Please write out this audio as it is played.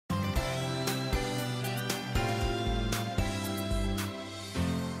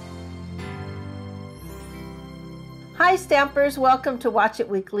Hi Stampers, welcome to Watch It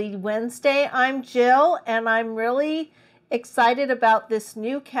Weekly Wednesday. I'm Jill and I'm really excited about this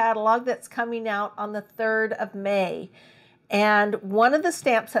new catalog that's coming out on the 3rd of May. And one of the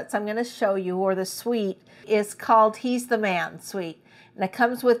stamp sets I'm going to show you, or the suite, is called He's the Man suite. And it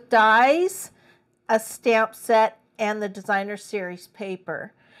comes with dies, a stamp set, and the designer series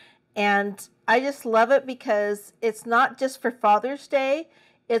paper. And I just love it because it's not just for Father's Day.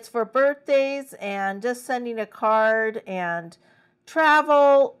 It's for birthdays and just sending a card and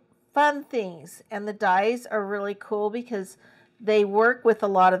travel, fun things. And the dies are really cool because they work with a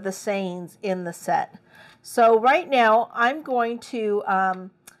lot of the sayings in the set. So right now I'm going to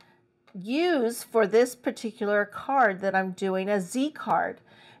use for this particular card that I'm doing a Z card.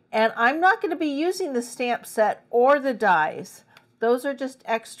 And I'm not going to be using the stamp set or the dies. Those are just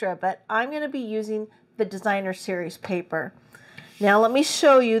extra, but I'm going to be using the designer series paper. Now let me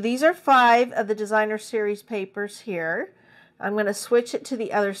show you, these are 5 of the designer series papers here. I'm going to switch it to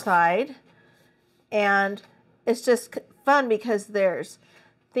the other side, and it's just fun because there's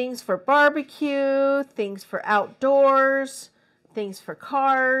things for barbecue, things for outdoors, things for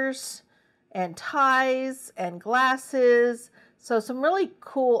cars, and ties, and glasses. So some really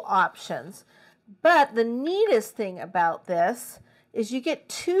cool options. But the neatest thing about this is you get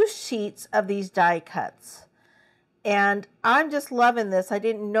 2 sheets of these die cuts. And I'm just loving this. I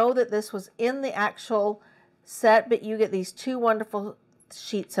didn't know that this was in the actual set, but you get these 2 wonderful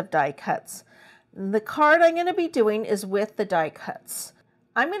sheets of die cuts. The card I'm going to be doing is with the die cuts.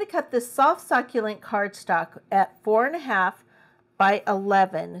 I'm going to cut this soft succulent cardstock at 4.5 by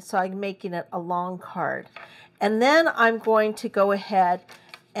 11, so I'm making it a long card. And then I'm going to go ahead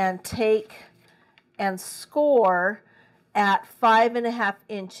and take and score at 5.5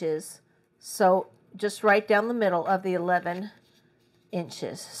 inches. So just right down the middle of the 11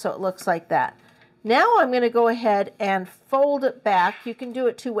 inches. So it looks like that. Now I'm going to go ahead and fold it back. You can do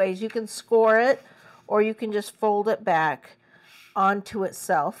it 2 ways. You can score it, or you can just fold it back onto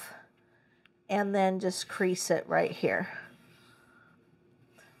itself and then just crease it right here.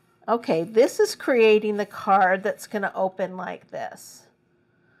 Okay, this is creating the card that's going to open like this.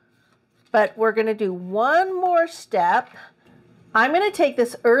 But we're going to do one more step. I'm going to take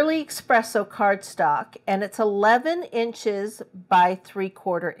this Early Espresso cardstock, and it's 11 inches by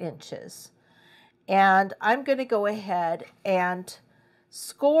 3/4 inches. And I'm going to go ahead and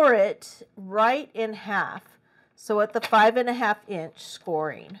score it right in half. So at the 5.5 inch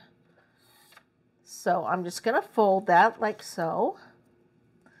scoring. So I'm just going to fold that like so.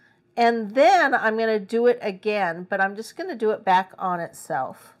 And then I'm going to do it again, but I'm just going to do it back on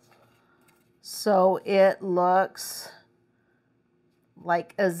itself. So it looks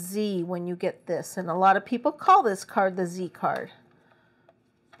like a Z when you get this. And a lot of people call this card the Z card.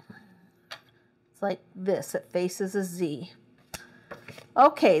 It's like this. It faces a Z.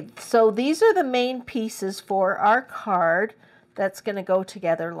 Okay, so these are the main pieces for our card that's going to go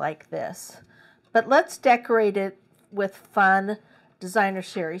together like this. But let's decorate it with fun designer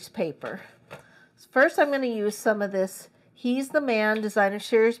series paper. First, I'm going to use some of this He's the Man designer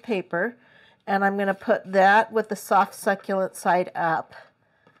series paper. And I'm going to put that with the soft succulent side up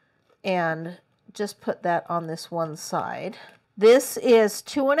and just put that on this one side. This is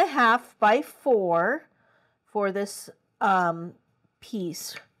 2.5 by 4 for this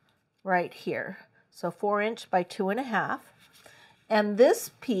piece right here. So 4 inch by 2.5. And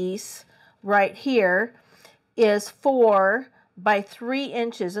this piece right here is 4 by 3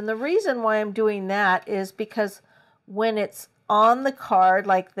 inches. And the reason why I'm doing that is because when it's on the card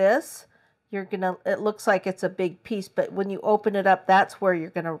like this, it looks like it's a big piece, but when you open it up, that's where you're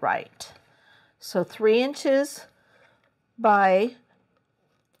gonna write. So 3 inches by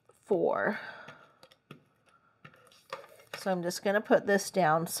 4. So I'm just gonna put this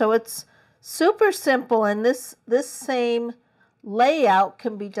down. So it's super simple, and this same layout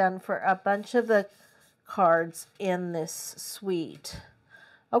can be done for a bunch of the cards in this suite.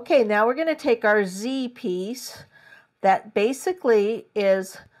 Okay, now we're gonna take our Z piece that basically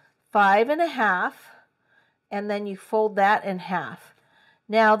is 5.5, and then you fold that in half.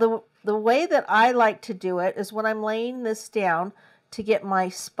 Now the way that I like to do it is when I'm laying this down to get my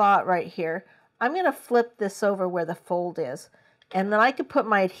spot right here, I'm going to flip this over where the fold is, and then I can put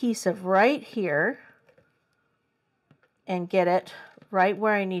my adhesive right here and get it right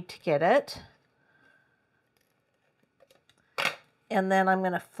where I need to get it. And then I'm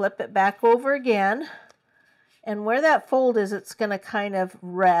going to flip it back over again. And where that fold is, it's going to kind of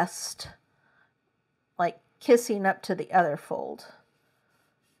rest, like kissing up to the other fold.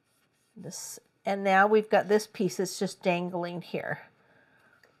 And now we've got this piece that's just dangling here.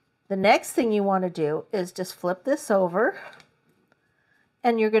 The next thing you want to do is just flip this over,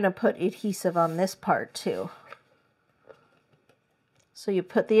 and you're going to put adhesive on this part too. So you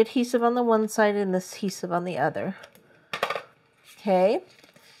put the adhesive on the one side and this adhesive on the other. Okay,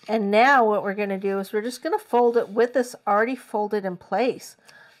 and now what we're going to do is we're just going to fold it with this already folded in place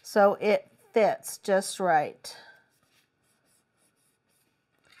so it fits just right.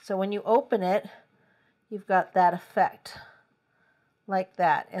 So when you open it, you've got that effect like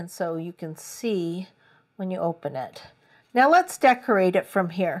that, and so you can see when you open it. Now let's decorate it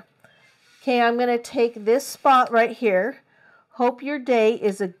from here. Okay, I'm going to take this spot right here. Hope your day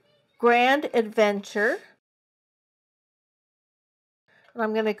is a grand adventure. And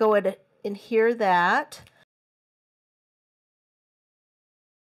I'm going to go ahead and hear that.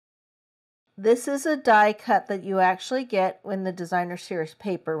 This is a die cut that you actually get in the Designer Series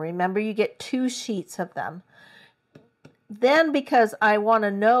paper. Remember, you get 2 sheets of them. Then, because I want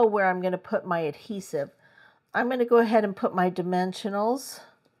to know where I'm going to put my adhesive, I'm going to go ahead and put my dimensionals.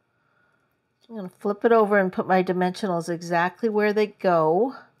 I'm going to flip it over and put my dimensionals exactly where they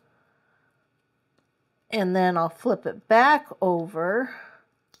go. And then I'll flip it back over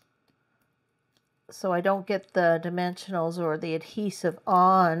so I don't get the dimensionals or the adhesive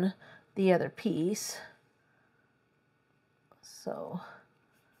on the other piece. So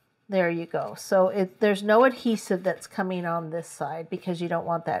there you go. So there's no adhesive that's coming on this side because you don't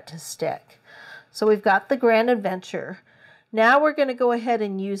want that to stick. So we've got the Grand Adventure. Now we're going to go ahead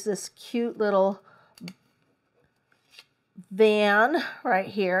and use this cute little van right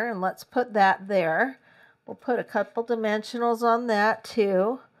here, and let's put that there. We'll put a couple dimensionals on that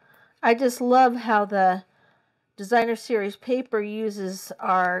too. I just love how the Designer Series paper uses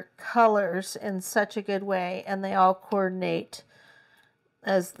our colors in such a good way, and they all coordinate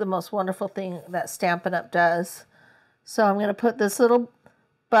as the most wonderful thing that Stampin' Up does. So I'm going to put this little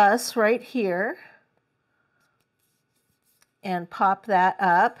bus right here and pop that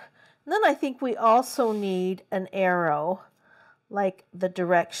up. And then I think we also need an arrow, like the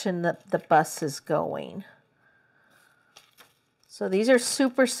direction that the bus is going. So these are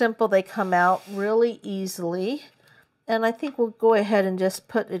super simple. They come out really easily. And I think we'll go ahead and just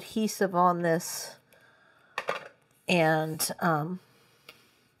put adhesive on this and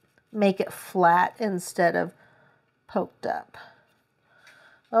make it flat instead of poked up.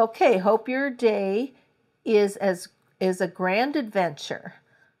 Okay, hope your day is a grand adventure.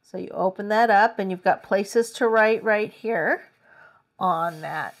 So you open that up and you've got places to write right here on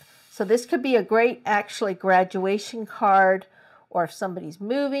that. So this could be a great actually graduation card, or if somebody's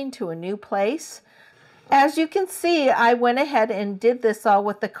moving to a new place. As you can see, I went ahead and did this all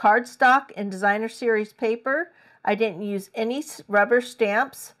with the cardstock and Designer Series paper. I didn't use any rubber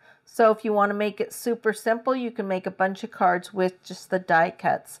stamps. So if you want to make it super simple, you can make a bunch of cards with just the die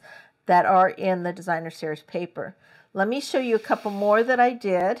cuts that are in the Designer Series paper. Let me show you a couple more that I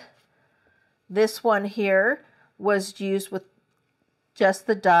did. This one here was used with just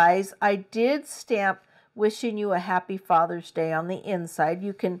the dies. I did stamp wishing you a happy Father's Day on the inside.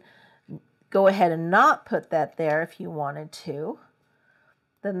 You can go ahead and not put that there if you wanted to.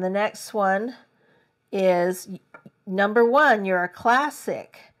 Then the next one is number 1, you're a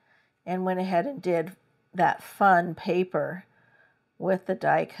classic, and went ahead and did that fun paper with the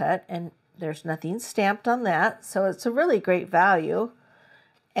die cut, and there's nothing stamped on that, so it's a really great value.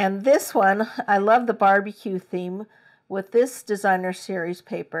 And this one, I love the barbecue theme with this Designer Series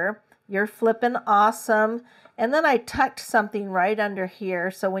paper. You're flipping awesome. And then I tucked something right under here,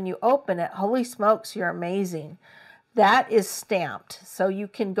 so when you open it, holy smokes, you're amazing. That is stamped, so you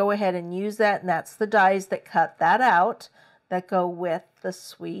can go ahead and use that, and that's the dies that cut that out that go with the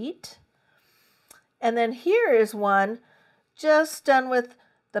suite. And then here is one just done with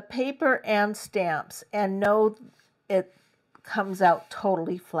the paper and stamps, and no, it comes out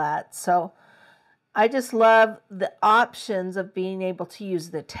totally flat. So I just love the options of being able to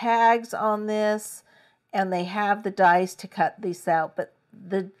use the tags on this, and they have the dies to cut these out. But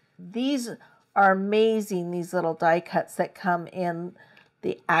these are amazing, these little die cuts that come in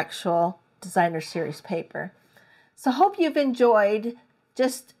the actual Designer Series paper. So hope you've enjoyed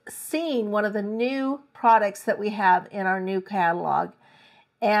just seeing one of the new products that we have in our new catalog,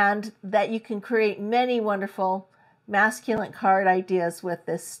 and that you can create many wonderful masculine card ideas with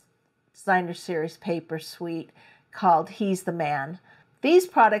this Designer Series paper suite called He's the Man. These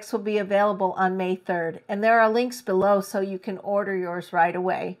products will be available on May 3rd, and there are links below so you can order yours right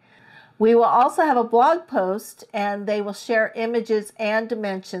away. We will also have a blog post, and they will share images and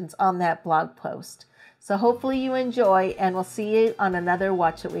dimensions on that blog post. So hopefully you enjoy, and we'll see you on another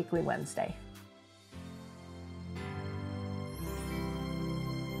Watch It Weekly Wednesday.